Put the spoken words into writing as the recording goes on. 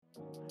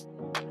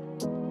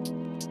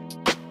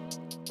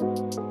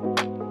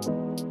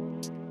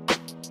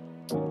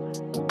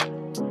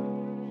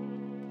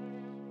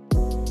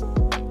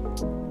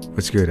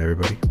What's good,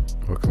 everybody?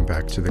 Welcome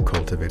back to the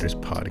Cultivators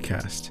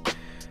Podcast.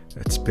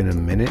 It's been a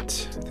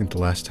minute. I think the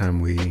last time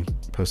we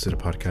posted a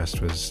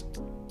podcast was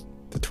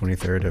the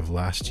 23rd of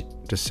last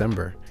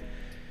December.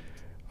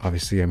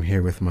 Obviously, I'm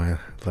here with my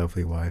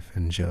lovely wife,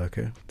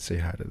 Angelica. Say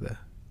hi to the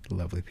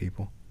lovely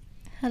people.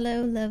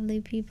 Hello,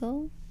 lovely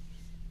people.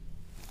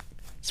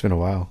 It's been a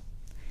while.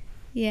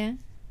 Yeah,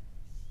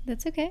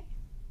 that's okay.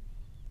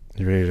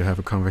 You ready to have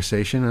a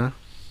conversation, huh?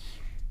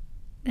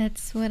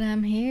 That's what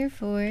I'm here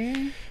for.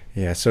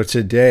 Yeah, so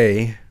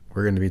today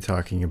we're going to be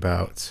talking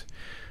about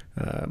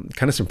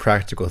kind of some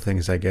practical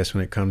things, I guess,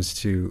 when it comes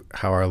to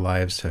how our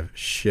lives have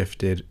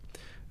shifted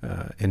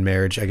in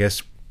marriage, I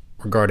guess,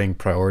 regarding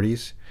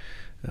priorities.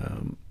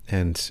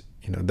 And,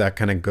 you know, that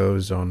kind of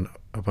goes on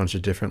a bunch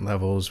of different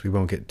levels. We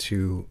won't get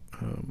too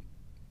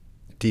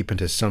deep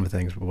into some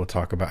things, but we'll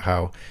talk about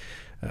how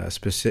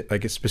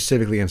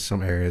specifically in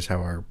some areas, how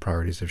our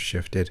priorities have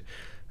shifted,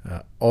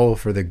 all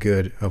for the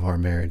good of our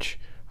marriage,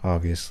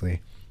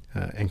 obviously,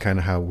 and kind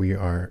of how we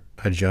are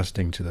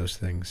adjusting to those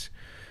things.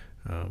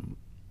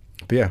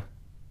 But yeah,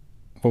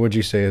 what would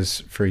you say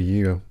is for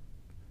you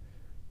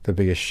the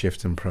biggest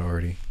shift in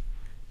priority?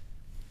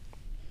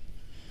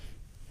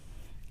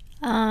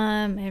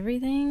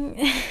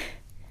 Everything.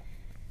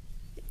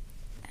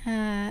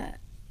 I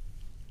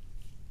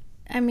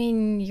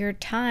mean, your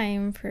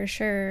time for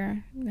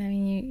sure. I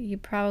mean, you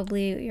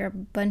probably, a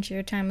bunch of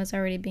your time is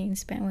already being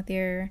spent with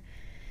your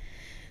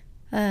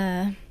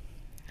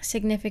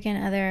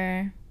significant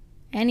other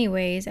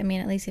anyways. I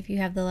mean, at least if you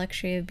have the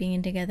luxury of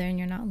being together and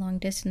you're not long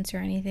distance or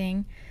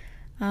anything.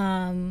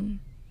 But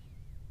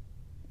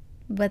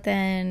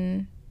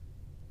then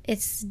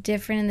it's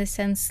different in the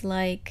sense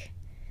like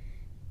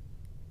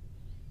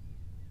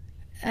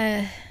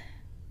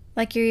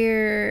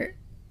you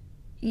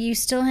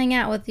still hang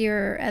out with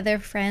your other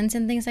friends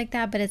and things like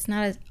that, but it's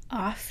not as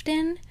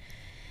often.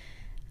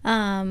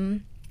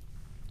 And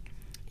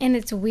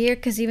it's weird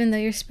because even though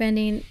you're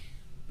spending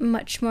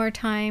much more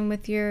time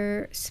with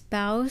your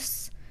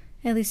spouse,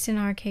 at least in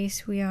our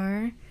case we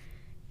are,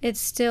 it's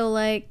still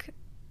like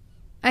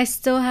I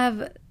still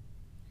have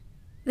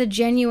the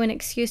genuine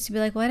excuse to be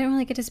like, well, I didn't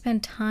really get to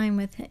spend time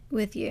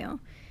with you,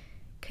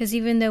 because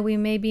even though we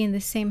may be in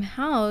the same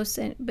house,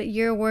 but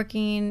you're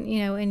working, you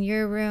know, in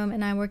your room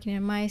and I'm working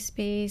in my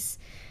space,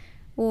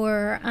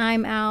 or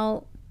I'm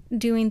out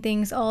doing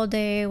things all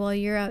day while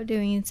you're out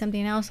doing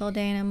something else all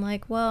day, and I'm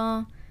like,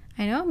 well,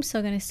 I know I'm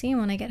still going to see him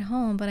when I get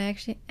home, but I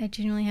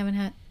genuinely haven't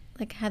had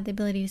the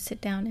ability to sit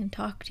down and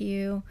talk to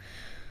you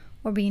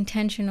or be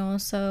intentional.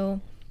 So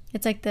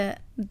it's like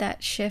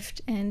that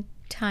shift in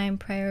time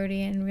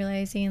priority and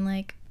realizing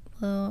like,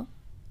 well,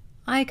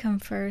 I come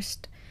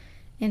first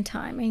in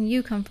time and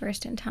you come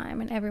first in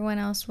time and everyone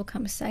else will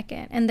come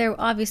second. And there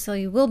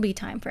obviously will be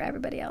time for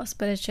everybody else,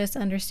 but it's just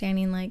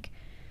understanding like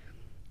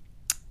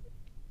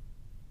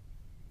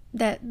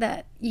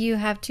that you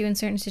have to, in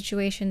certain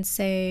situations,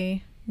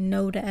 say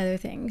no to other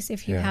things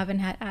if you haven't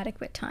had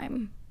adequate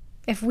time.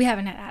 If we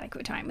haven't had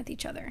adequate time with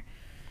each other,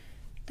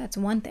 that's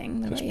one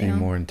thing. Just being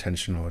more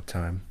intentional with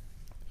time.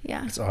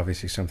 Yeah. It's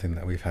obviously something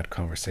that we've had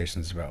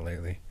conversations about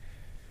lately.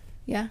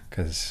 Yeah.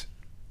 Because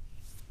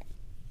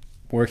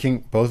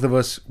both of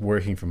us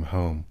working from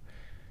home,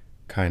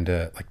 kind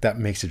of like that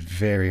makes it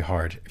very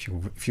hard.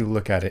 If you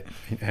look at it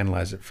and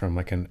analyze it from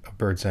like a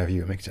bird's eye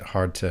view, it makes it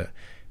hard to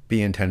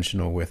be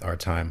intentional with our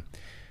time.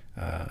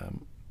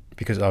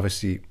 Because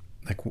obviously,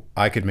 like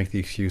I could make the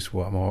excuse,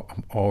 well,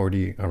 I'm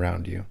already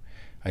around you.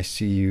 I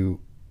see you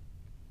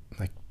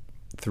like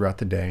throughout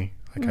the day.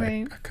 Like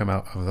right. I come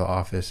out of the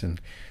office and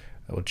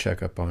I will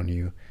check up on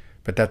you.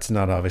 But that's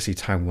not obviously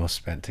time well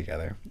spent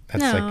together.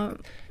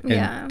 That's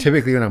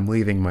typically when I'm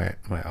leaving my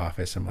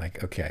office, I'm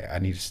like, okay, I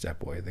need to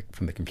step away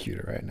from the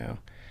computer right now.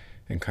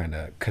 And kind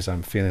of, because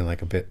I'm feeling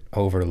like a bit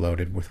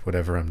overloaded with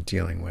whatever I'm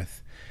dealing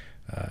with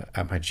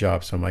at my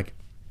job. So I'm like,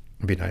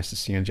 it'd be nice to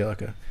see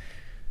Angelica,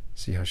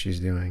 see how she's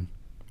doing,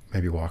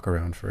 maybe walk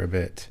around for a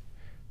bit.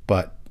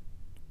 But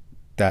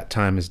that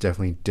time is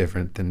definitely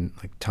different than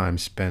like time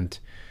spent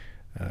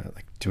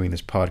like doing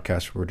this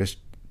podcast where we're just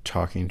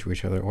talking to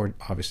each other, or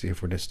obviously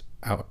if we're just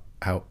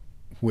out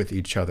with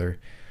each other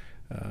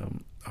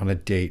on a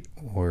date,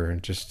 or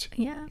just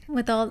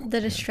with all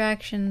the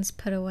distractions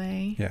put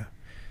away.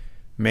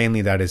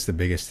 Mainly that is the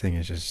biggest thing,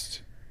 is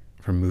just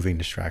removing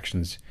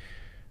distractions.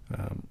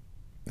 And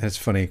it's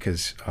funny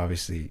because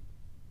obviously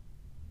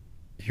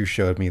you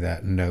showed me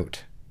that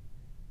note,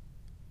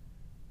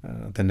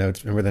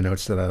 remember the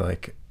notes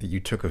that you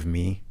took of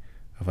me,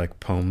 of like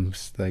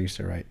poems that I used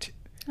to write?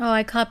 Oh,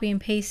 I copy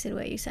and pasted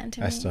what you sent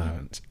to me. I still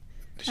haven't.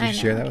 Did you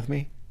share that with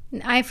me?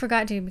 I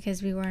forgot to,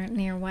 because we weren't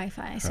near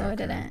Wi-Fi, so I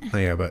didn't. Oh,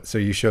 yeah, but so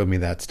you showed me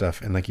that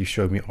stuff, and like you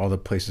showed me all the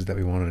places that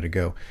we wanted to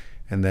go,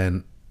 and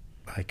then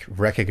like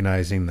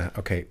recognizing that,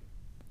 okay,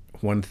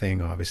 one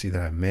thing obviously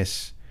that I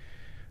miss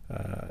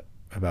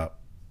about,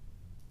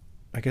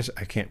 I guess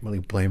I can't really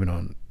blame it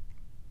on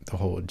the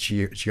whole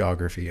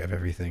geography of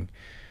everything,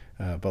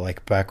 but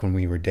like back when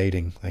we were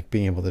dating, like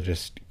being able to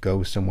just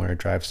go somewhere,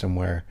 drive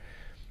somewhere,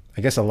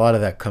 I guess a lot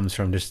of that comes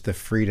from just the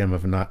freedom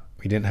of not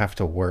we didn't have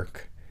to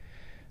work.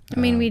 I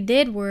mean, we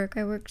did work.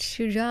 I worked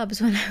 2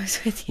 jobs when I was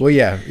with you. Well,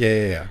 yeah.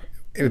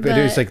 But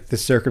it was like the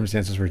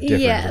circumstances were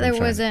different. Yeah, there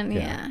wasn't.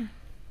 Yeah.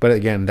 But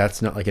again,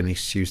 that's not like an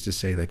excuse to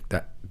say like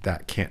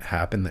that can't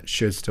happen. That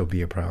should still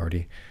be a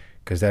priority,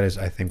 because that is,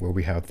 I think, where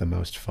we have the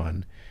most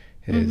fun,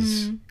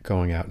 is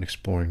going out and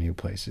exploring new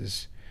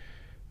places,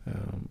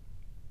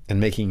 and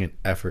making an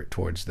effort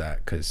towards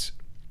that. Because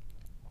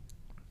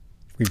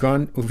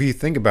if you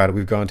think about it,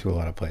 we've gone to a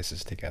lot of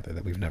places together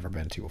that we've never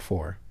been to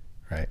before,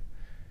 right?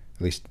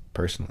 At least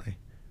personally.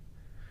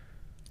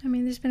 I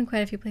mean, there's been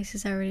quite a few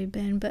places I've already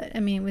been, but I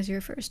mean, it was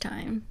your first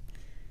time.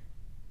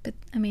 But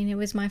I mean, it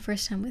was my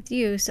first time with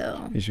you,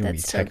 so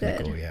that's so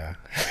good. Yeah.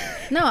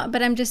 No,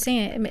 but I'm just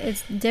saying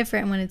it's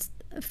different when it's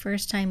the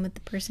first time with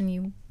the person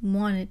you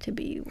wanted to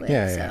be with.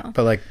 Yeah.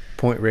 But like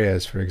Point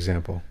Reyes, for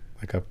example,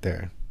 like up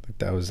there, like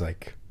that was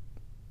like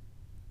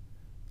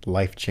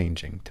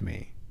life-changing to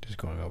me, just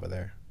going over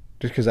there,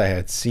 just because I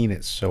had seen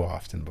it so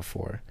often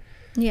before.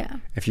 Yeah.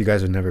 If you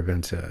guys have never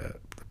been to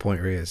the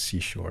Point Reyes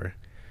seashore,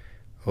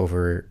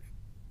 over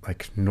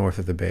like north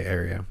of the Bay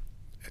Area,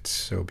 it's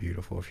so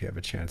beautiful. If you have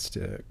a chance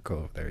to go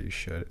over there, you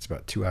should. It's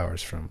about 2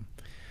 hours from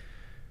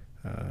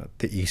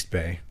the East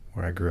Bay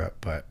where I grew up.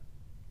 But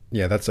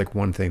yeah, that's like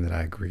one thing that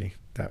I agree,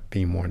 that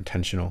being more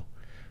intentional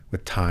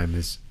with time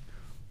is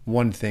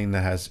one thing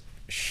that has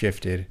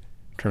shifted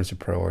in terms of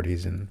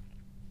priorities, and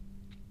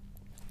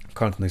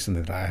constantly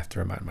something that I have to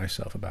remind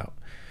myself about,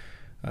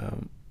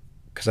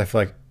 because I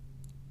feel like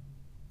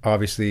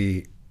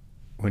obviously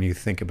when you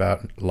think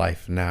about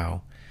life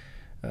now,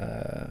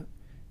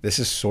 this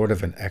is sort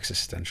of an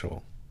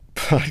existential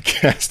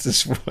podcast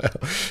as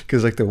well,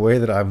 because like the way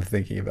that I'm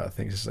thinking about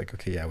things is like,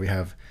 okay, yeah, we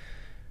have,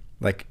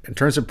 like, in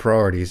terms of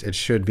priorities, it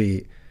should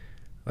be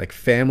like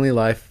family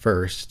life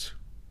first,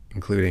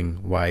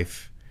 including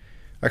wife.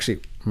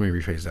 Actually, let me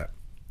rephrase that.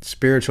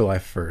 Spiritual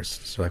life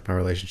first, so like my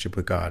relationship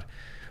with God,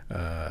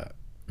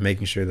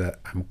 making sure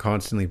that I'm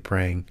constantly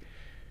praying,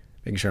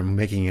 making sure I'm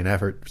making an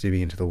effort to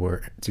be into the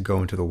Word, to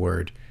go into the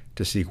Word,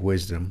 to seek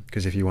wisdom,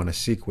 because if you want to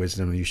seek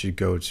wisdom, you should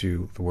go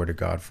to the Word of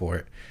God for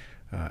it.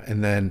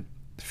 And then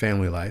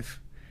family life,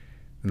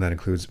 and that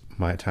includes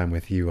my time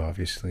with you,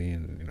 obviously,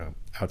 and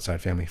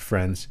outside family,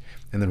 friends,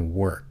 and then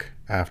work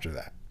after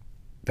that.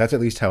 That's at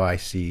least how I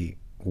see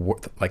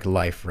like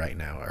life right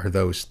now, are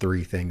those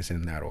 3 things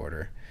in that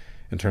order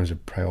in terms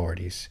of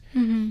priorities.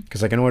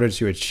 Because like in order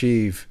to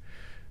achieve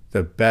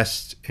the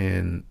best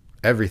in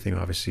everything,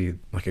 obviously,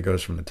 like it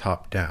goes from the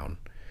top down,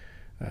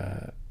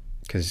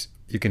 because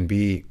you can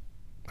be,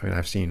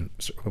 I mean,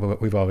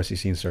 we've obviously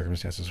seen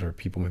circumstances where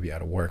people may be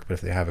out of work, but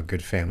if they have a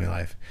good family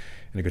life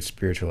and a good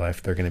spiritual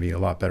life, they're going to be a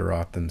lot better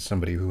off than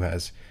somebody who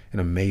has an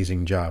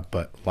amazing job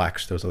but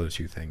lacks those other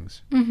 2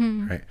 things,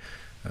 right?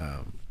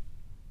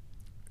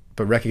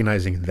 But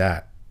recognizing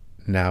that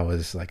now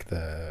is like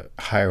the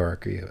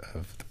hierarchy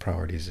of the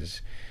priorities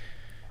has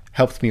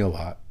helped me a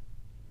lot,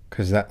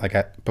 because that,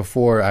 like,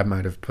 before I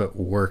might have put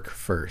work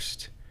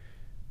first,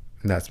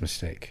 and that's a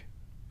mistake.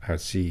 I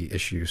would see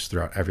issues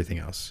throughout everything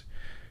else,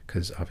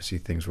 because obviously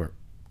things weren't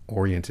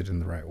oriented in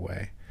the right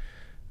way.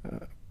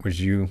 Would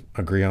you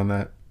agree on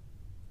that,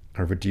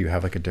 or do you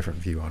have like a different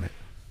view on it?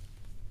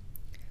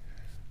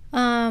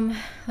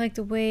 Like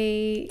the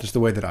way, just the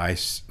way that I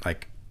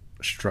like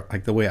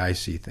the way I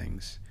see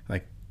things.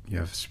 Like you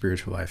have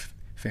spiritual life,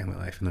 family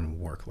life, and then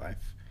work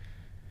life.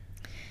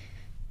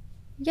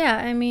 Yeah,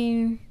 I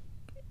mean,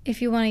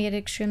 if you want to get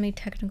extremely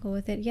technical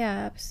with it,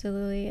 yeah,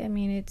 absolutely. I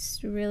mean,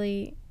 it's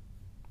really,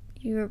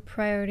 your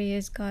priority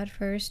is God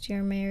first,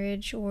 your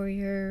marriage or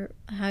your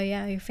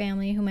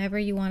family, whomever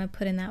you want to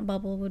put in that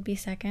bubble would be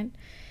second,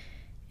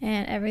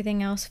 and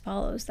everything else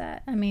follows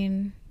that. I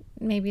mean,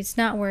 maybe it's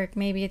not work,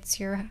 maybe it's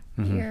your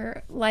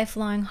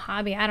lifelong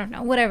hobby, I don't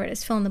know, whatever it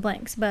is, fill in the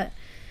blanks. But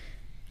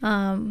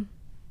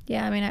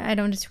yeah, I mean, I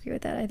don't disagree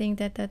with that. I think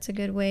that that's a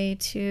good way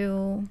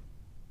to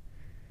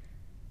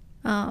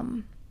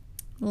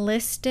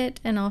list it,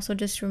 and also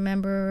just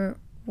remember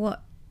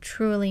what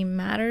truly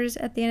matters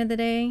at the end of the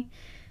day.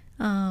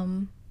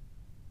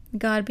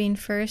 God being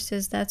first,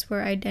 is that's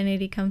where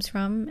identity comes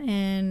from,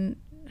 and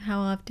how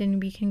often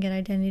we can get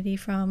identity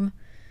from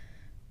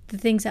the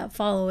things that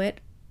follow it,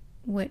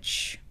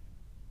 which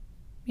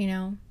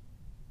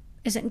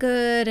isn't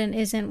good and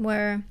isn't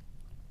where,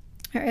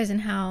 or isn't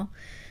how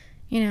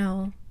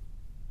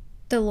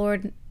the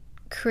Lord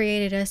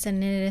created us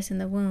and knitted us in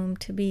the womb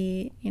to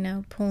be,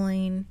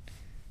 pulling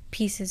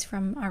pieces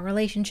from our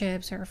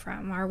relationships or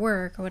from our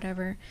work or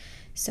whatever.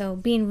 So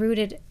being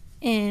rooted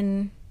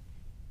in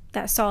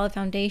that solid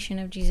foundation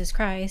of Jesus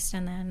Christ,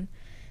 and then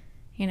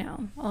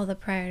all the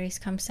priorities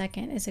come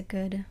second, is a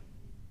good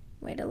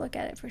way to look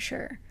at it for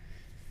sure.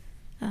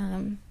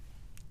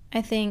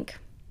 I think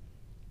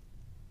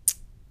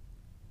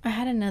I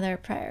had another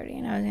priority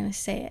and I was going to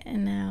say it,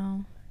 and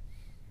now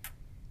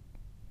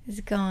it's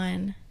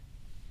gone.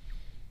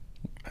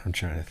 I'm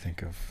trying to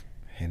think of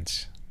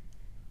hints.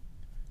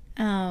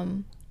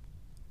 What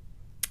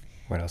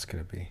else could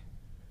it be?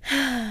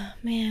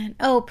 Man.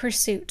 Oh,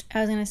 pursuit.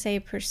 I was going to say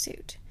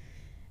pursuit.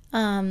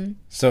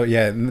 So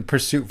yeah, and the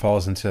pursuit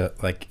falls into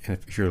like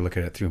if you're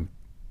looking at it through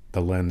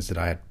the lens that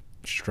I had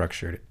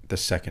structured, the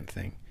second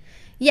thing.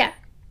 Yeah.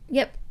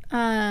 Yep.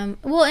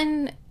 Well,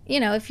 and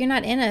if you're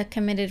not in a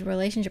committed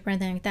relationship or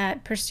anything like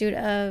that, pursuit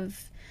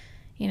of,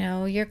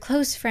 your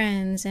close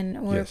friends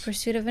or Yes.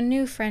 pursuit of a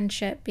new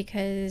friendship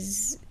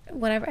because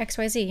whatever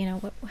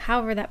XYZ,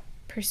 however that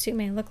pursuit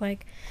may look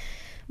like.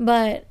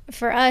 But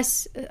for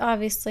us,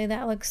 obviously,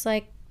 that looks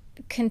like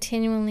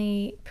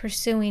continually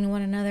pursuing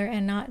one another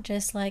and not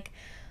just like,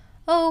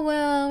 oh,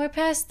 well, we're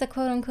past the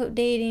quote unquote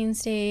dating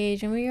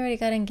stage and we already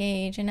got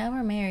engaged and now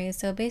we're married.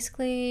 So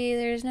basically,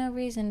 there's no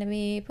reason to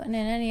be putting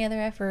in any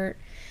other effort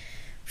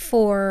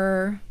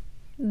for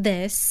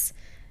this,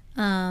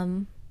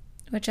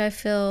 which I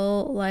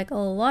feel like a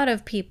lot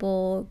of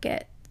people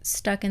get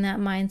stuck in that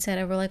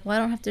mindset of, we're like, well, I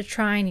don't have to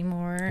try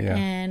anymore. Yeah.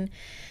 And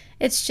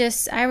it's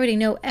just, I already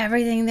know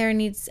everything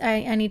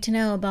I need to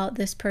know about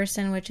this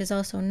person, which is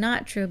also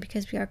not true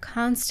because we are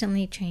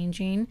constantly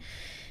changing.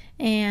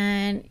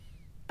 And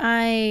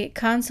I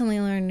constantly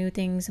learn new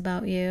things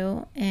about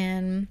you.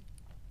 And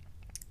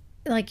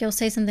like, you'll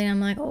say something, I'm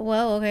like, oh,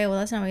 well, okay, well,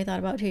 that's not what you thought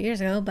about 2 years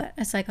ago. But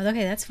it's like,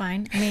 okay, that's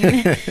fine. I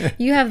mean,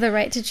 you have the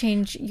right to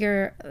change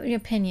your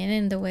opinion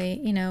and the way,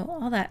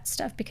 all that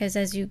stuff. Because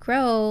as you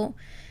grow,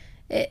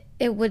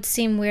 it would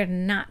seem weird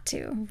not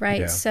to,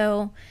 right? Yeah.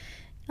 So,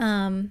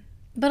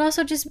 but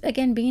also just,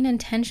 again, being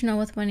intentional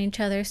with one each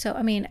other. So,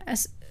 I mean,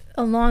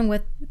 along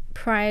with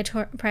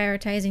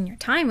prioritizing your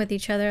time with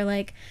each other,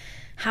 like,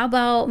 how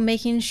about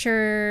making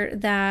sure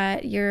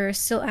that you're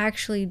still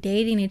actually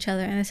dating each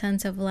other in a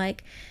sense of,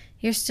 like,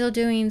 you're still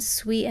doing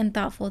sweet and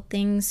thoughtful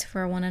things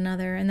for one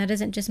another. And that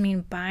doesn't just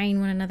mean buying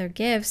one another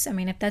gifts. I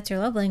mean, if that's your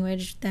love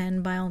language,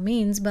 then by all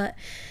means. But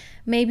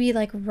maybe,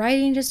 like,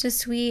 writing just a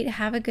sweet,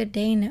 have a good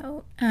day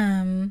note.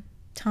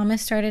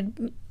 Thomas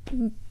started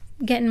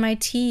getting my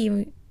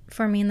tea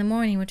for me in the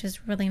morning, which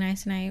is really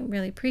nice, and I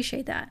really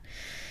appreciate that.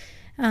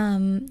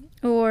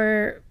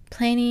 Or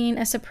planning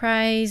a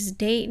surprise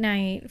date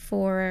night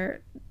for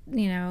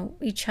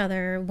each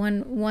other.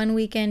 One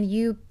weekend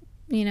you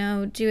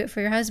do it for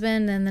your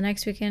husband, and the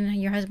next weekend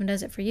your husband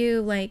does it for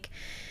you. Like,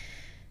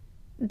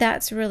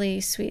 that's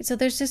really sweet. So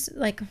there's just,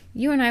 like,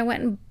 you and I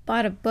went and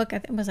bought a book. I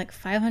think it was like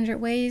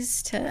 500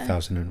 ways to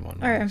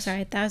 1001 or I'm ways sorry,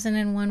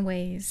 1001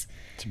 ways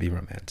to be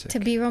romantic. to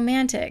be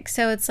romantic.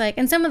 So it's like,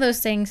 and some of those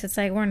things, it's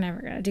like, we're never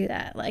gonna do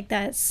that. Like,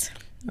 that's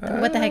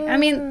what the heck. I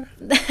mean,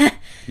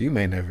 you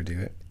may never do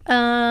it.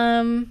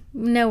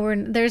 no,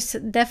 there's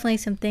definitely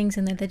some things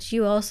in there that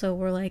you also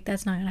were like,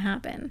 that's not gonna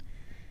happen.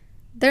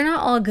 They're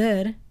not all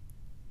good.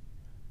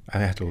 I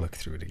have to look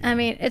through it again. I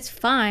mean, it's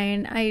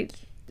fine.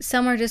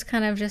 Some are just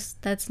kind of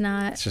just, that's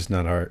not. It's just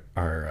not our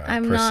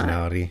I'm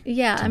personality. Not,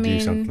 yeah, to I mean,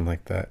 do something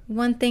like that.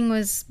 One thing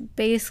was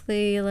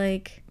basically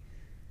like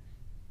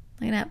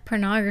that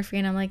pornography,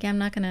 and I'm like, yeah,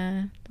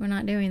 we're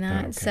not doing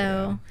that. Okay,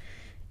 so,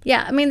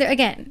 yeah, I mean,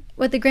 again,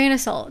 with a grain of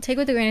salt, take it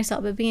with a grain of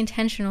salt, but be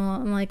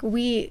intentional. I'm like,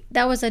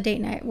 that was a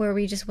date night where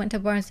we just went to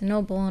Barnes &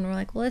 Noble, and we're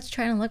like, well, let's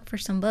try and look for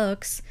some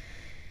books,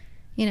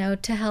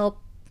 to help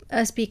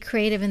us be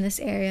creative in this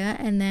area.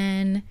 And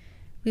then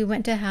we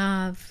went to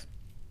have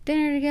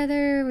dinner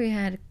together, we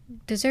had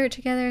dessert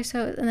together,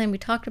 and then we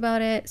talked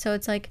about it. So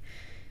it's like,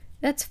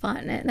 that's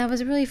fun. That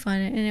was really fun.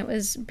 And it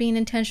was being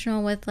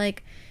intentional with,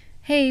 like,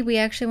 hey, we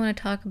actually want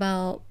to talk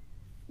about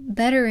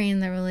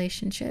bettering the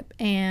relationship,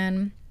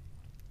 and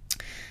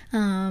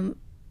how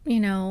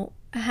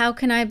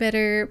can I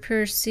better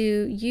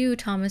pursue you,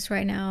 Thomas,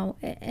 right now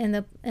in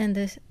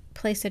the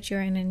place that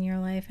you're in your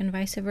life, and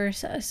vice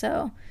versa.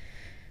 So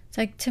it's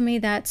like, to me,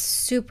 that's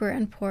super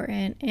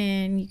important,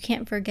 and you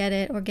can't forget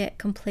it or get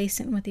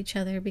complacent with each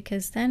other,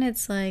 because then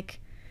it's like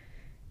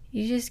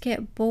you just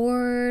get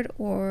bored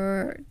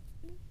or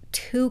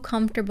too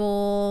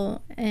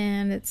comfortable,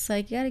 and it's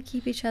like you got to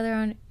keep each other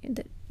on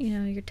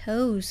your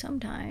toes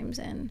sometimes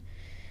and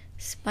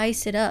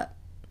spice it up.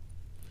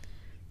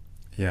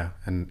 Yeah,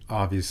 and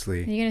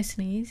obviously... Are you gonna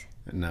sneeze?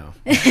 No.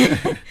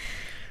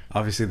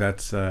 Obviously,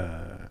 that's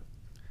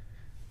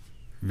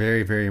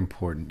very, very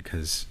important,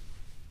 because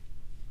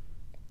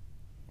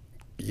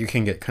you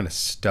can get kind of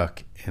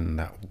stuck in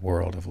that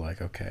world of,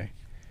 like, okay,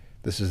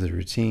 this is the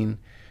routine.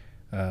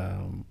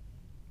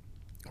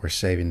 We're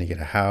saving to get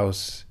a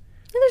house.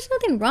 There's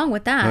nothing wrong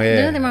with that. Oh, yeah.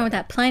 There's nothing wrong with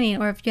that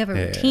planning, or if you have a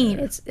routine.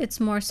 Yeah. It's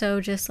more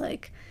so just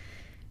like,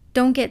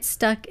 don't get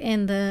stuck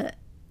in the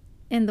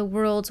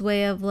world's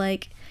way of,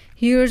 like,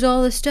 here's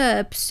all the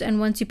steps, and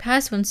once you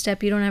pass one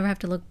step, you don't ever have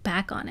to look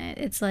back on it.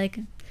 It's like,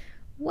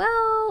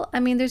 well, I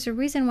mean, there's a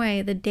reason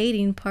why the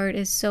dating part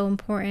is so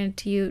important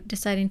to you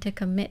deciding to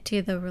commit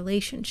to the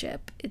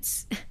relationship.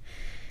 It's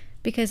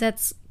because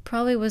that's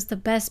probably was the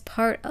best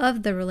part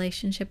of the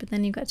relationship, but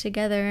then you got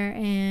together,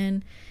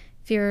 and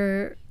if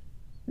you're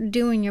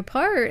doing your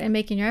part and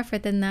making your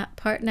effort, then that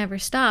part never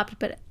stopped.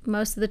 But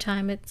most of the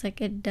time, it's like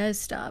it does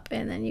stop,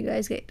 and then you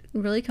guys get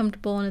really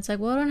comfortable, and it's like,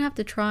 well, I don't have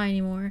to try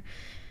anymore.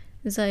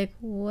 It's like,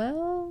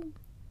 well,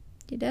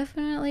 you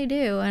definitely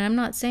do. And I'm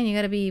not saying you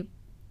got to be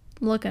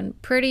looking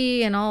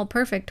pretty and all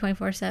perfect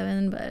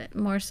 24/7, but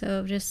more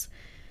so just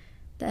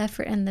the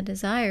effort and the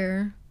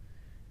desire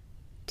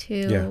to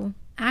Yeah.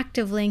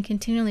 actively and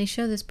continually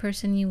show this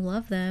person you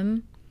love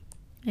them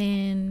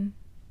and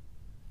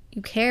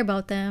you care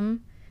about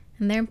them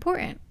and they're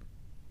important.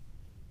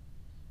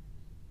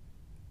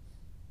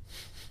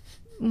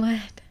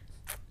 What?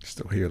 Just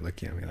the way you're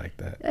looking at me like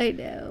that. I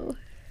know.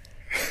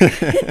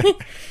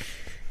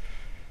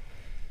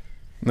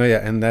 No,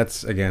 yeah, and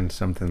that's again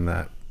something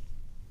that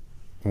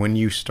when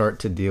you start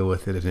to deal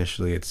with it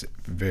initially, it's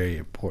very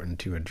important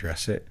to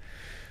address it,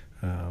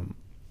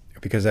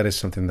 because that is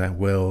something that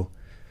will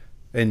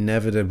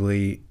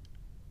inevitably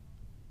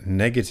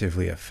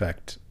negatively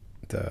affect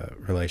the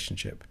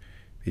relationship.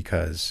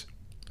 Because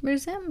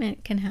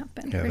Resentment can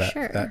happen, for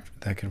sure.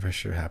 That can for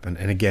sure happen.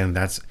 And again,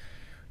 that's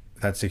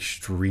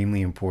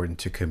extremely important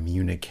to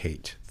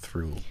communicate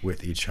through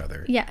with each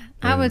other. Yeah,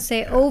 I would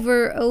say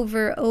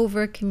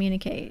over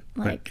communicate.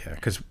 Like, yeah,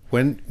 because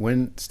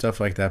when stuff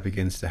like that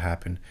begins to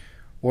happen,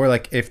 or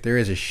like if there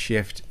is a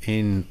shift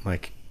in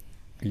like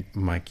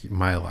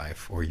my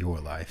life or your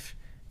life,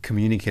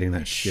 communicating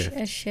that shift.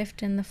 A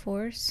shift in the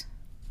force.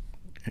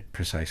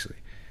 Precisely.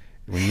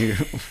 When you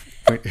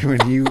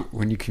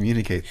when you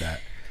communicate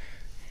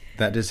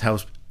that just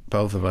helps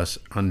both of us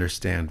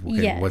understand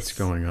what's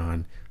going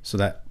on, so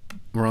that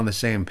we're on the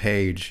same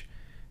page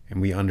and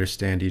we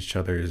understand each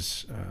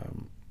other's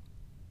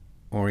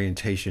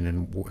orientation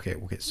and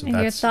so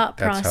and your thought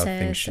that's process how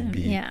things should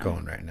be yeah.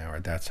 going right now, or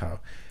that's how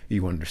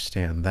you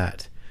understand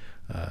that.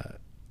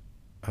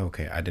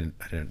 Okay, I didn't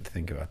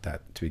think about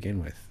that to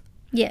begin with.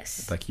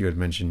 Yes. Like you had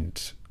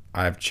mentioned,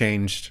 I've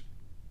changed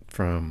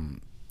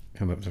from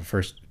the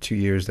first 2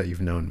 years that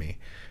you've known me,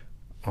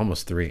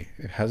 almost 3.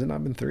 Has it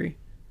not been 3?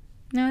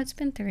 No, it's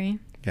been 3.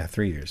 Yeah,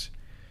 3 years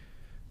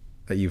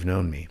that you've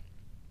known me.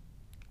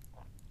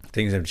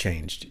 Things have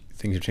changed.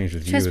 Things have changed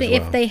with you as well. Trust me,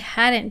 if they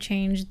hadn't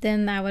changed,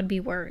 then I would be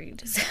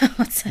worried. So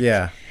it's like,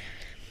 yeah.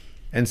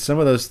 And some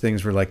of those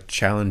things were like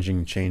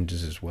challenging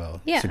changes as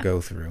well Yeah. to go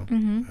through.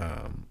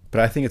 Mm-hmm.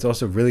 But I think it's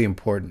also really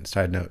important,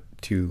 side note,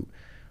 to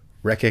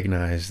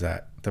recognize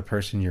that the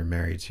person you're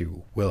married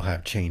to will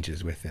have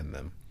changes within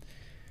them.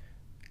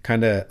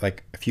 Kind of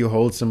like if you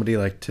hold somebody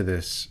like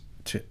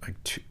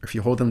if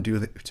you hold them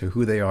to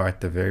who they are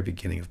at the very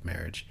beginning of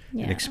marriage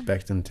Yeah. and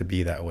expect them to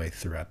be that way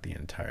throughout the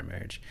entire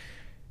marriage,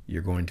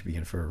 you're going to be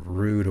in for a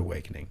rude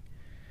awakening.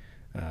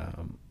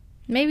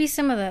 Maybe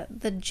some of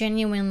the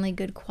genuinely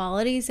good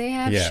qualities they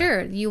have, Yeah.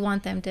 sure, you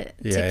want them to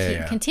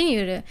Yeah.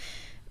 continue to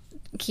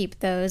keep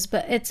those,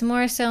 but it's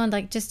more so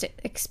like just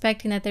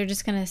expecting that they're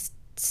just going to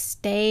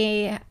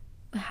stay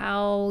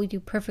how you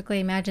perfectly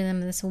imagine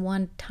them in this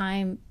one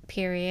time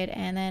period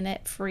and then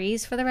it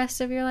freeze for the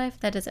rest of your life.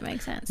 That doesn't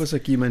make sense. Well, it's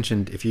like you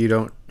mentioned, if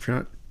you're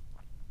not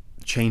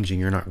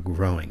changing, you're not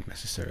growing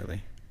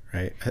necessarily,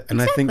 right?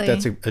 And I think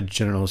that's a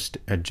general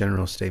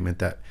statement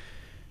that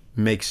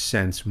makes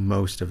sense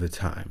most of the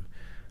time,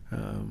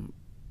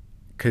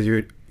 because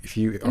the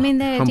idea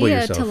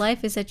yourself, to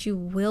life is that you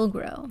will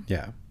grow.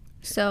 Yeah.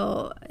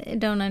 So I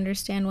don't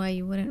understand why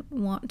you wouldn't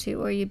want to,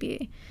 or you'd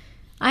be.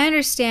 I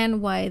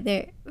understand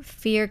why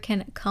fear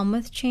can come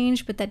with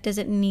change, but that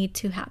doesn't need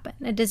to happen.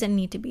 It doesn't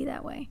need to be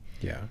that way.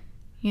 Yeah.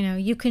 You know,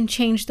 you can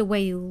change the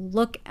way you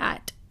look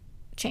at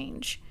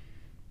change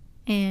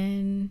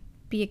and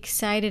be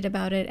excited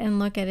about it and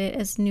look at it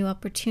as new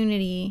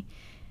opportunity.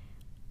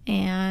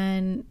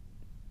 And,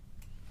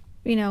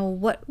 you know,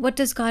 what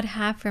does God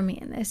have for me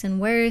in this? And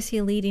where is he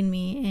leading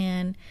me?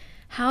 And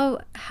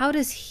how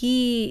does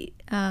he,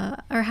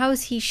 or how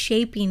is he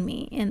shaping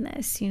me in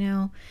this, you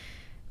know?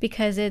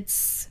 Because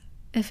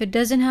if it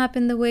doesn't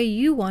happen the way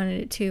you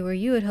wanted it to or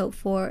you had hoped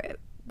for,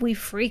 we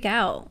freak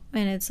out.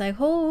 And it's like,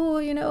 oh,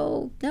 you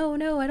know,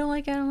 no, I don't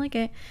like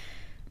it.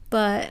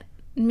 But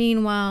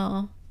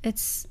meanwhile,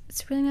 it's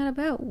really not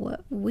about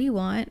what we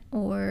want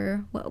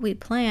or what we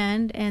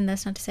planned. And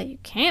that's not to say you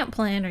can't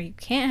plan or you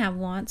can't have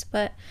wants.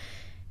 But at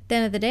the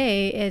end of the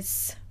day,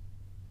 it's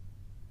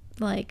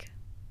like,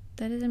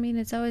 that doesn't mean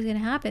it's always going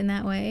to happen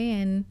that way.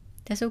 And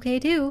that's okay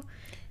too.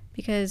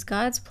 Because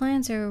God's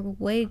plans are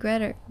way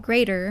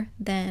greater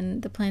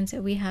than the plans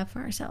that we have for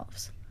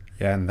ourselves.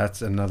 Yeah, and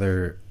that's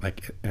another,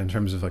 like, in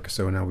terms of, like,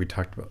 so now we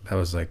talked about, that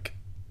was, like,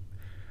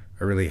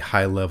 a really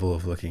high level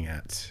of looking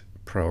at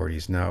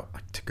priorities. Now,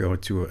 to go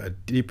to a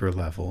deeper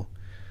level,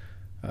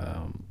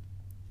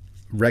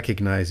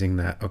 recognizing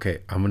that, okay,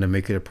 I'm going to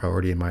make it a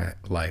priority in my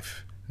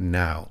life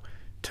now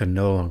to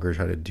no longer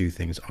try to do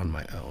things on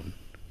my own.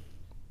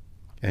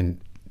 And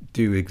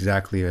do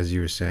exactly as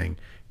you were saying,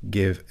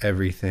 give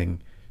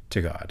everything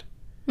to God.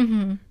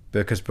 Mm-hmm.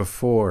 Because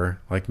before,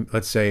 like,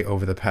 let's say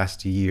over the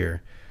past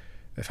year,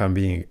 if I'm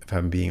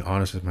being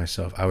honest with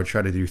myself, I would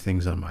try to do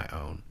things on my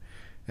own,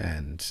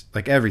 and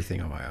like everything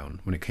on my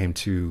own when it came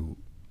to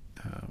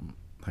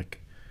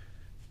like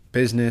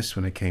business,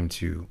 when it came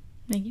to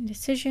making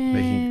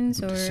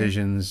decisions,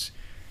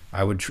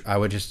 I would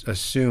just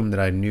assume that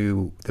I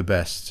knew the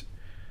best,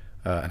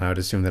 and I would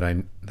assume that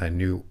I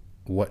knew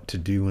what to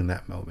do in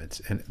that moment,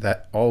 and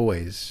that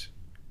always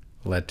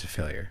led to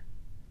failure.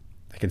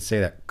 I can say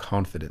that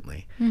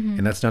confidently. Mm-hmm.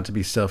 And that's not to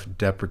be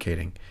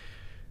self-deprecating,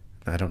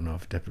 I don't know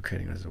if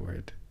deprecating is a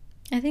word.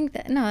 I think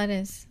that no, it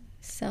is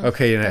self.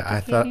 Okay, and I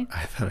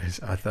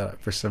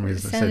thought for some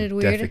reason it said sounded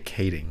weird.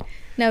 defecating.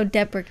 No,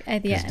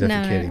 deprecate. Yeah,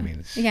 defecating no.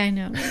 means- Yeah, I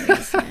know.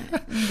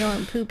 I'm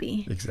going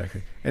poopy.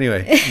 Exactly.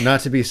 Anyway,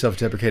 not to be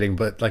self-deprecating,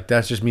 but like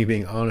that's just me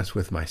being honest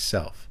with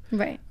myself.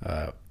 Right.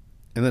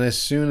 And then as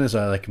soon as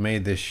I like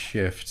made this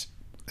shift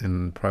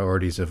in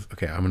priorities of,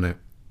 okay, I'm gonna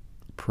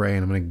pray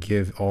and I'm gonna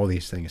give all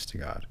these things to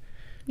God.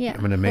 Yeah.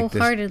 I'm gonna make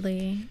this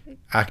wholeheartedly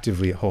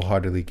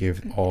wholeheartedly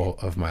give all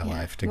of my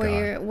life to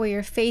God. Where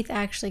your faith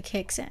actually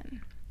kicks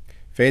in.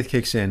 Faith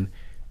kicks in,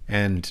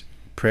 and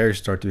prayers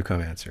start to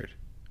become answered.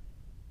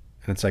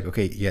 And it's like,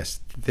 okay, yes,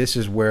 this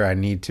is where I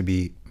need to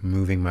be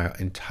moving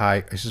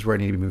this is where I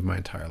need to be moving my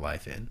entire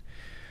life in.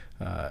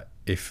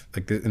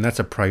 And that's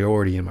a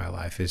priority in my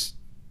life, is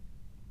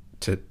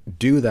to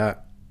do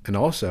that. And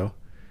also,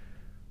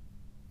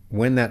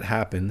 when that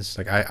happens,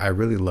 like I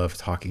really love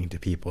talking to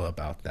people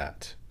about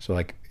that. So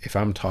like if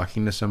I'm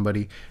talking to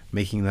somebody,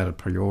 making that a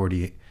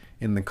priority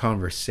in the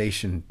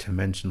conversation to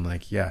mention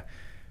like, yeah,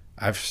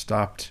 I've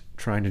stopped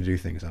trying to do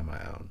things on my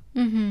own.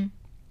 Mm-hmm.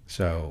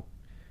 So,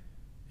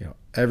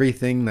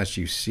 everything that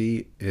you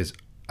see is,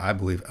 I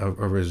believe, a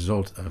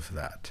result of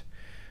that.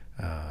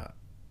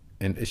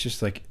 And it's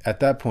just like, at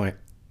that point,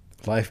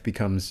 life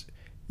becomes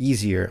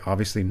easier,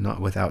 obviously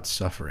not without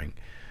suffering,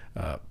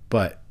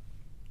 but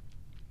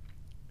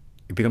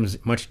it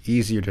becomes much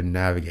easier to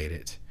navigate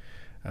it.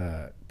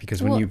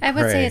 Because when you pray... I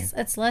would say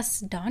it's less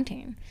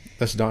daunting.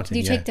 Less daunting,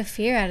 You take the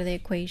fear out of the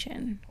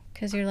equation.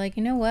 Because you're like,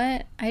 you know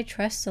what? I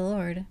trust the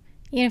Lord.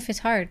 Even if it's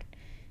hard.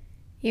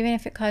 Even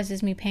if it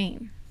causes me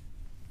pain.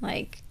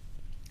 Like,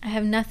 I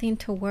have nothing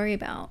to worry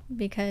about.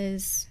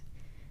 Because,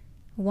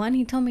 one,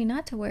 he told me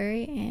not to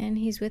worry. And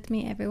he's with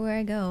me everywhere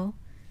I go.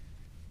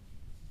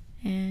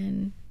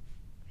 And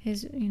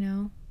his,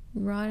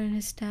 rod and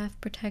his staff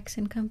protects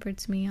and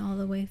comforts me all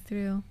the way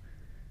through.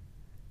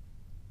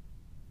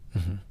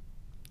 Mm-hmm.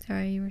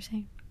 Sorry, you were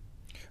saying?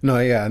 No,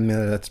 yeah, I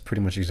mean, that's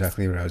pretty much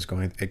exactly where I was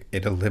going.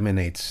 It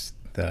eliminates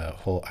the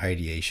whole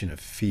ideation of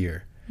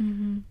fear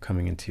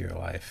coming into your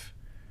life.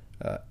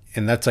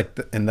 And that's like,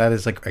 and that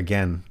is like,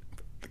 again,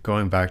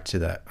 going back to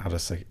that, I'll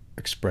just like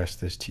express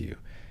this to you.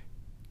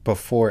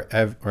 Before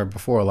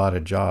a lot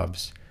of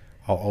jobs,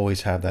 I'll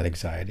always have that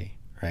anxiety,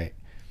 right?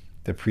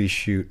 The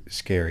pre-shoot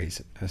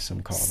scaries, as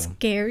some call them.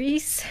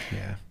 Scaries?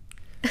 Yeah.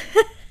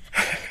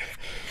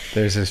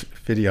 There's this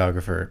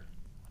videographer,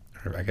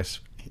 or I guess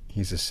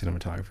he's a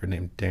cinematographer,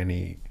 named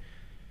Danny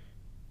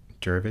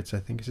Jervitz, I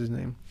think is his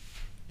name.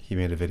 He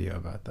made a video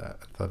about that.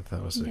 I thought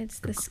that was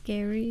the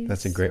scaries.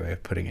 That's a great way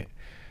of putting it.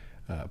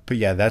 But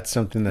yeah, that's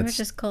something that's... I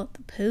just call it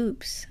the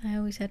poops. I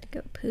always had to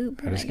go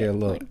poop. I just get a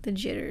little like the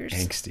jitters.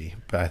 Angsty,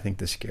 but I think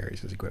the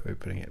scaries is a great way of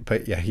putting it.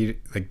 But yeah,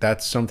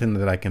 that's something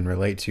that I can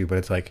relate to, but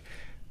it's like,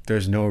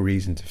 there's no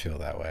reason to feel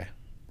that way.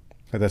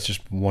 But that's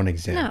just one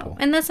example. No,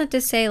 and that's not to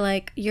say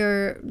like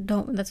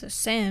that's a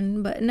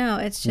sin, but no,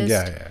 it's just...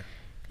 Yeah.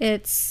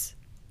 It's,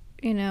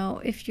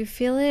 if you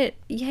feel it,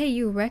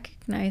 you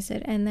recognize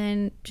it, and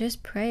then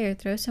just pray or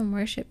throw some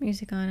worship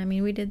music on. I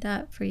mean, we did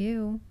that for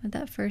you at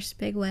that first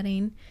big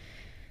wedding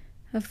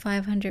of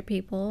 500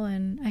 people,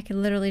 and I could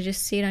literally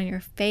just see it on your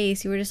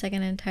face. You were just like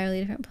an entirely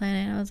different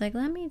planet. And I was like,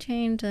 let me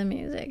change the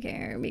music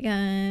here,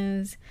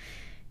 because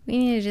we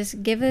need to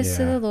just give this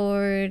to the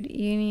Lord.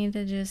 You need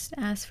to just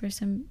ask for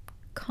some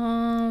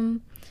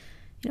calm,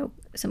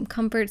 some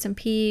comfort, some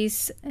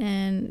peace,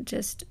 and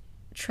just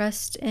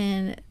trust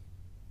in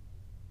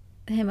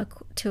him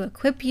to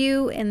equip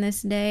you in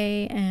this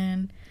day.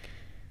 And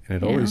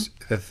it always,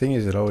 the thing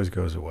is, it always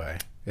goes away.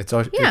 It's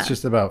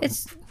just about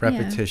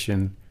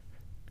repetition.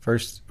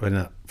 First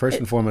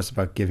and foremost,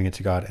 about giving it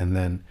to God, and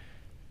then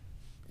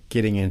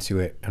getting into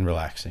it and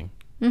relaxing.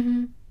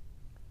 Mm-hmm.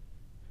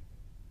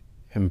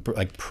 And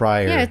like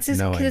prior, it's just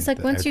knowing because it's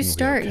like once you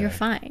start, you're okay.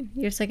 fine.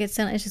 You're just like it's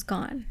just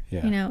gone.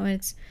 Yeah.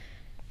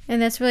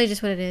 And that's really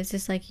just what it is.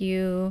 It's like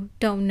you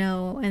don't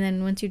know, and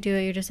then once you do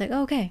it, you're just like,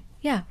 oh, okay,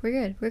 yeah, we're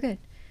good.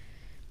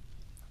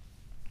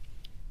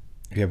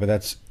 Yeah, but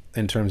that's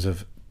in terms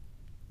of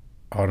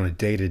on a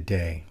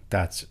day-to-day,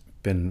 that's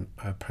been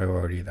a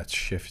priority that's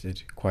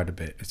shifted quite a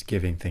bit. It's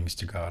giving things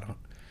to God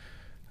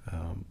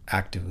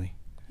actively.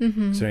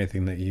 Mm-hmm. Is there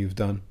anything that you've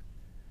done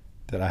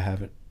that I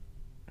haven't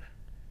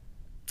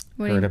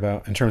What heard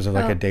about in terms of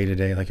like a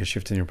day-to-day, like a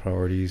shift in your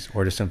priorities,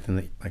 or just something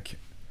that like...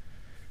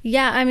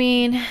 Yeah, I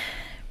mean,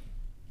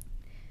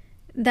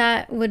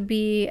 that would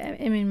be,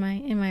 in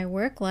my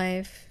work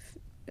life,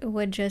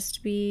 would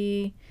just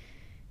be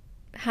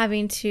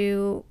having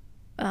to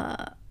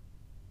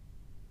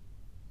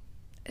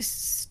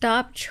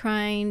stop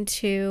trying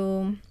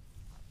to...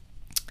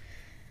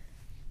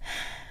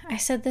 I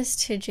said this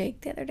to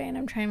Jake the other day, and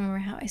I'm trying to remember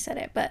how I said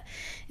it, but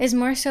it's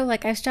more so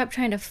like I've stopped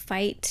trying to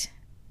fight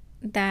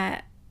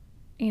that,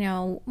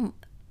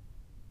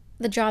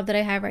 the job that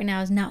I have right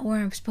now is not where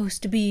I'm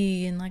supposed to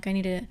be, and like I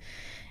need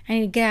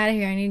to get out of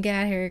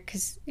here,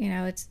 because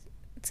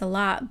it's a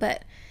lot.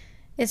 But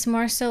it's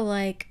more so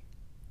like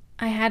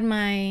I had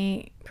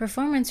my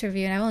performance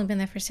review, and I've only been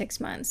there for 6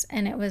 months,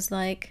 and it was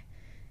like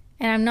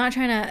And I'm not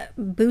trying to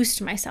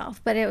boost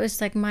myself, but it was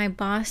like my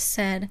boss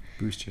said,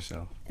 Boost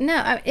yourself.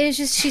 no, it was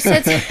just, she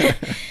said,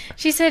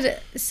 she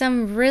said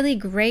some really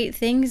great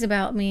things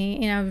about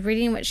me. You know, I was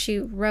reading what she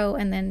wrote,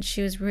 and then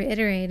she was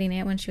reiterating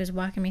it when she was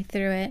walking me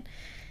through it.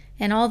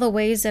 And all the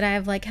ways that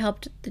I've like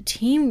helped the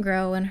team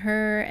grow, and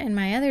her and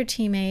my other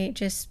teammate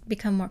just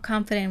become more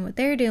confident in what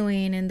they're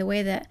doing, and the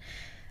way that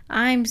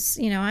I'm,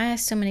 you know, I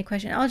asked so many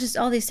questions,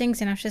 all these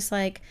things. And I was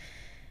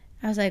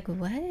like,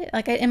 what?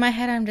 Like in my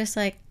head, I'm just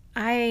like,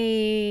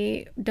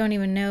 I don't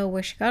even know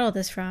where she got all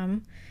this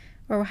from,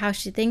 or how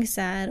she thinks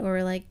that,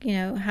 or like, you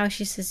know, how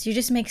she says, you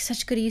just make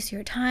such good use of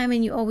your time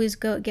and you always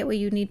go get what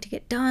you need to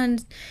get done,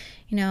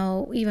 you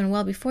know, even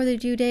well before the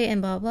due date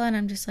and blah, blah. And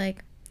I'm just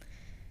like,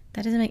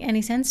 that doesn't make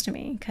any sense to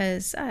me,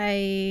 because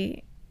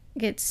I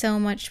get so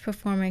much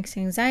performance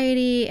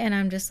anxiety, and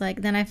I'm just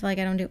like, then I feel like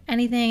I don't do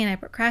anything and I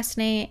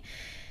procrastinate,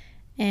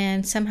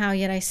 and somehow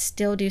yet I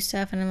still do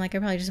stuff, and I'm like, I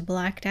probably just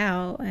blacked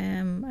out.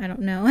 I don't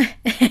know.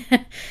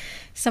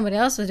 Somebody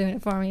else was doing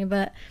it for me,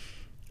 but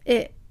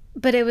it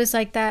was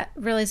like that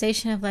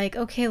realization of like,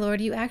 okay,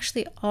 Lord, you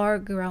actually are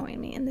growing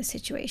me in this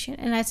situation.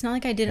 And it's not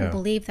like I didn't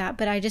believe that,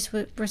 but I just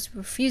was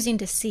refusing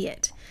to see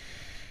it.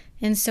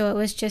 And so it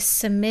was just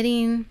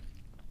submitting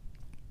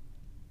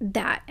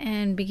that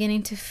and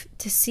beginning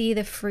to see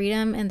the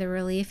freedom and the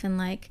relief, and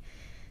like,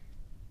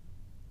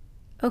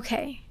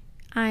 okay,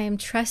 I am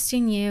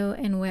trusting you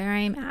and where I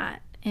am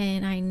at,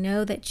 and I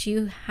know that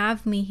you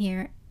have me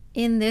here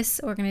in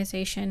this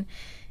organization,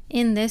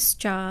 in this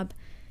job,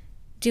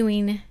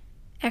 doing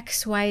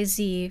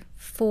XYZ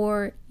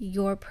for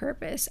your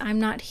purpose. I'm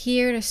not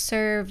here to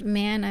serve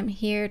man, I'm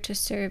here to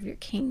serve your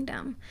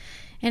kingdom.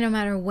 And no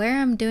matter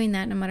where I'm doing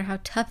that, no matter how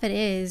tough it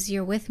is,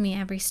 you're with me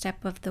every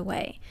step of the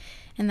way.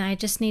 And I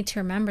just need to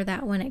remember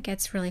that when it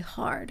gets really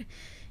hard.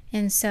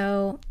 And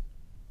so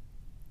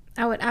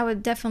I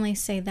would definitely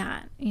say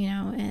that, you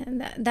know,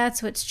 and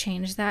that's what's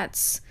changed.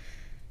 That's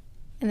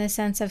in the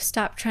sense of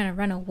stop trying to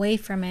run away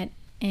from it,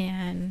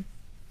 and,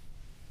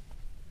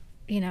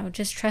 you know,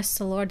 just trust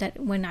the Lord that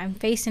when I'm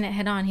facing it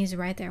head on, he's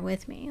right there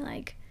with me.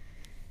 Like,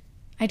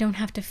 I don't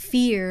have to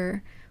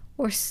fear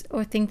or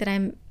think that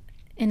I'm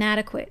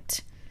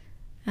inadequate,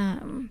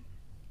 you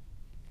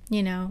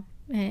know.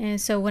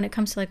 And so when it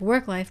comes to like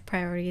work-life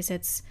priorities,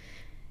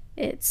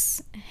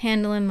 it's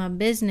handling my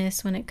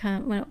business when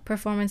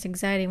performance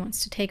anxiety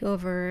wants to take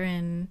over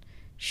and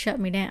shut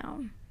me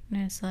down.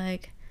 And it's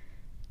like,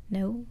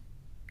 no,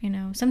 you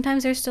know,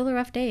 sometimes there's still the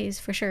rough days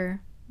for sure,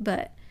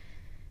 but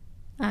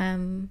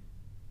I've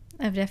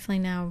definitely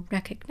now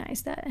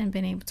recognized that and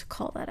been able to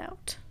call that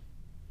out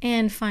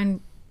and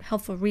find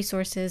helpful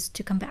resources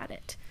to combat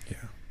it.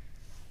 Yeah.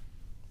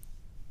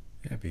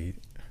 Yeah, oh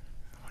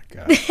my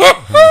God.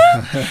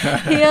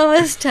 He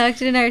almost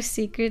talked in our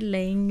secret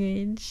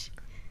language.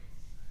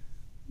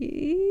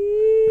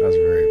 That was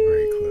very,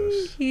 very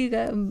close. He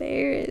got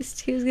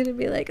embarrassed. He was going to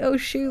be like, oh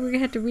shoot, we're going to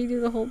have to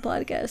redo the whole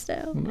podcast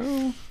now.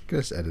 No,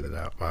 just edit it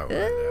out.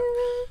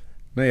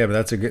 No, yeah,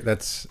 but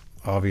that's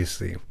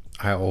obviously,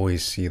 I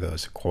always see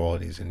those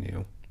qualities in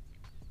you.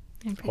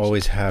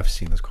 Always have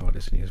seen those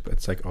qualities in you, but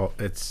it's like,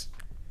 it's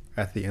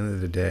at the end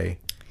of the day,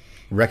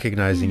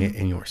 recognizing it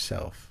in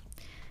yourself.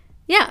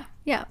 Yeah.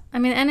 I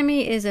mean, the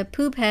enemy is a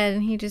poop head,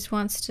 and he just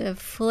wants to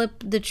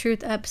flip the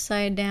truth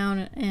upside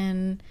down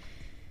and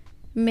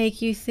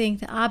make you think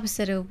the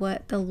opposite of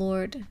what the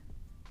Lord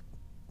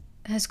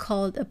has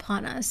called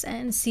upon us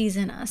and sees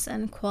in us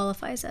and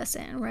qualifies us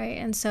in, right?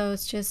 And so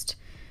it's just,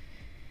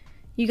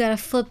 you got to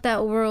flip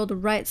that world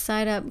right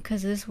side up,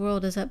 because this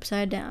world is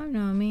upside down. You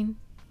know what I mean?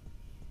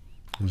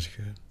 That's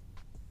good.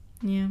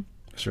 Yeah.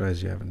 I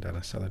surprised you haven't done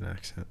a southern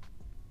accent.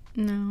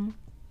 No,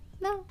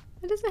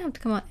 it doesn't have to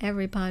come on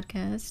every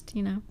podcast,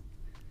 you know.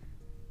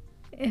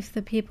 If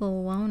the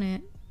people want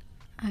it,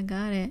 I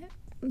got it.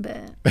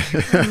 But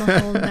I'm going to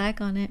hold back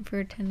on it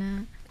for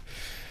tonight.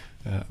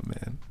 Oh,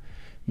 man.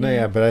 No,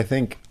 yeah, but I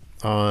think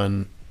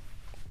on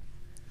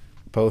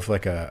both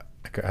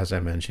as I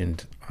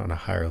mentioned, on a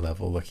higher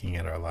level, looking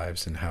at our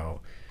lives and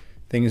how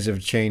things have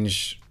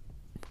changed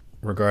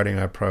regarding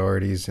our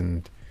priorities,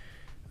 and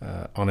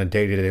on a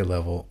day-to-day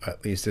level,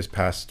 at least this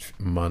past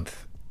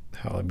month,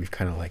 how we've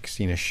kind of like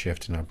seen a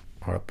shift in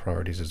our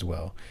priorities as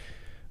well.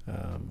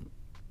 And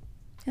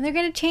they're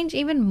going to change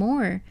even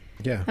more.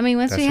 Yeah. I mean,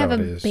 once we have a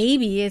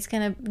baby,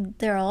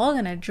 they're all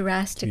going to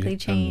drastically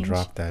change.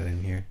 Drop that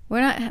in here.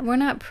 We're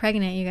not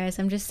pregnant, you guys.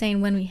 I'm just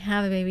saying, when we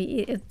have a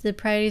baby, the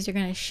priorities are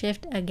going to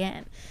shift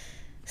again.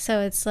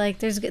 So it's like,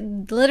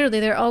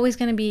 they're always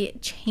going to be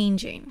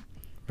changing.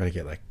 Better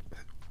get like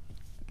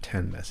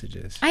 10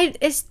 messages.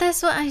 It's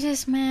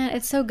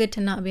so good to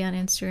not be on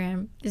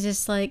Instagram. It's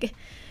just like,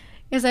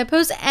 because I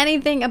post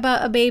anything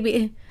about a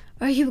baby.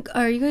 Do you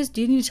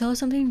need to tell us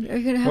something? Are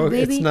you going to have a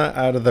baby? It's not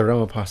out of the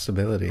realm of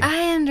possibility.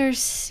 I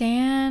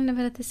understand,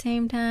 but at the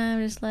same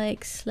time, just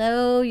like,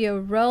 slow your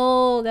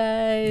roll,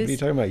 guys. What are you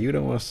talking about? You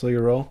don't want to slow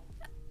your roll?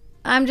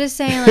 I'm just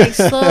saying, like,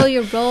 slow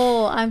your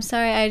roll. I'm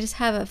sorry, I just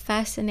have a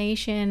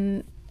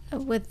fascination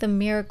with the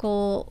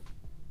miracle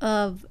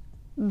of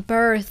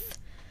birth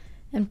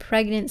and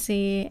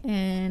pregnancy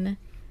and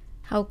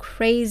how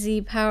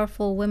crazy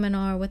powerful women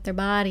are with their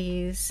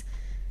bodies,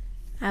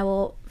 I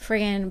will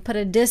friggin' put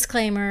a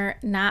disclaimer,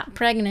 not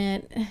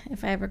pregnant,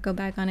 if I ever go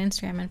back on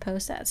Instagram and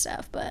post that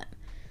stuff. But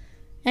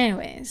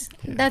anyways,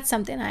 that's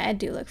something I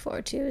do look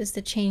forward to, is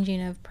the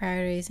changing of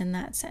priorities in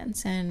that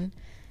sense. And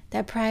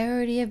that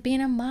priority of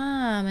being a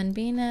mom and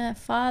being a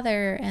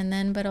father, and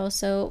then, but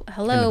also,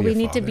 hello, we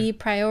need to be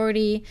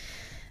priority.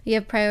 You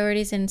have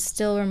priorities and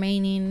still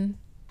remaining,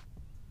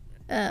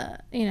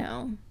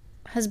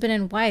 husband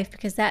and wife,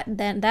 because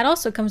that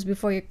also comes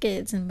before your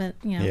kids. And, but,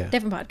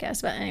 different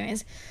podcast. But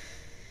anyways.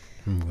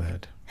 I'm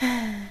glad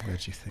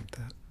you think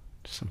that.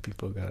 Some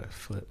people gotta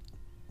flip.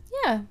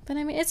 Yeah, but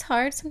I mean, it's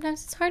hard.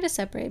 Sometimes it's hard to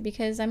separate,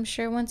 because I'm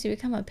sure once you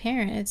become a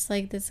parent, it's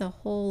like there's a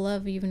whole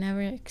love you've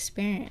never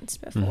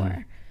experienced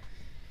before.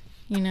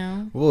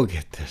 We'll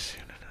get there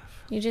soon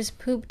enough. You just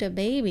pooped a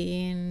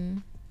baby,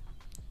 and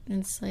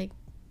it's like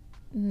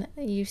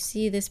you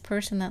see this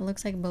person that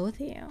looks like both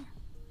of you.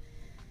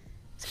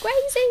 It's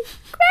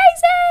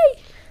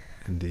crazy.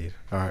 Indeed.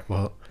 All right.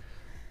 Well,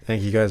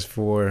 thank you guys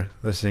for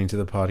listening to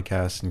the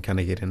podcast and kind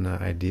of getting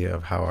an idea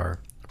of how our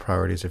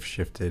priorities have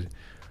shifted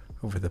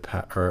over the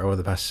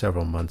past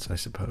several months, I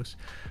suppose.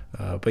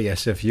 But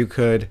yes, if you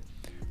could,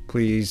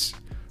 please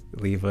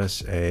leave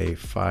us a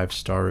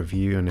 5-star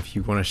review, and if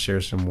you want to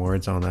share some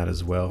words on that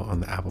as well on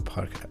the Apple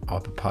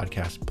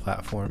Podcast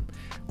platform,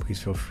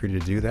 please feel free to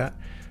do that.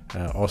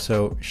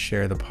 Also,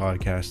 share the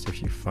podcast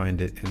if you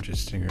find it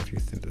interesting, or if you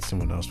think that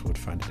someone else would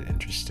find it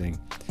interesting.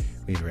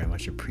 We very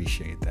much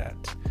appreciate that.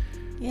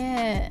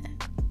 Yeah.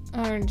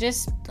 Or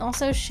just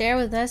also share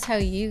with us how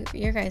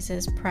your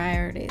guys'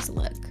 priorities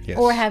look. Yes.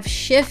 Or have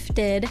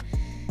shifted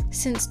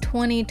since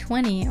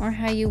 2020, or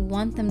how you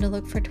want them to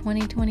look for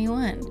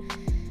 2021.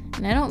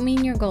 And I don't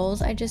mean your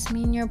goals, I just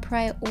mean your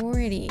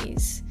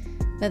priorities.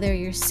 Whether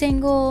you're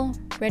single,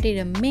 ready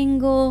to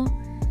mingle,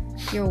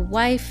 you're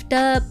wifed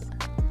up,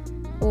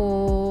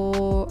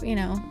 or,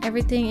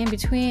 everything in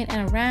between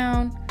and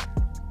around,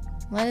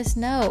 let us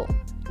know.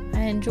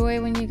 I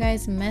enjoy when you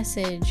guys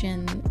message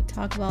and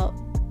talk about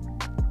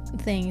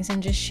things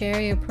and just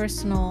share your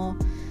personal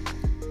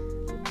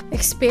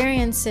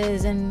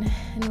experiences in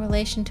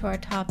relation to our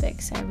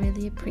topics. I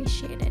really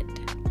appreciate it.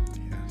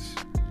 Yes.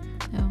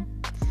 So,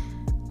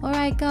 all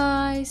right,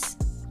 guys,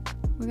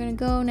 we're gonna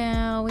go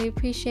now. We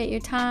appreciate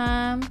your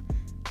time.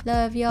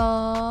 Love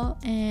y'all,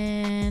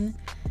 and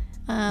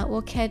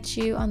we'll catch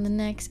you on the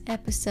next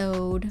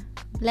episode.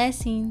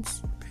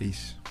 Blessings.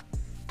 Peace.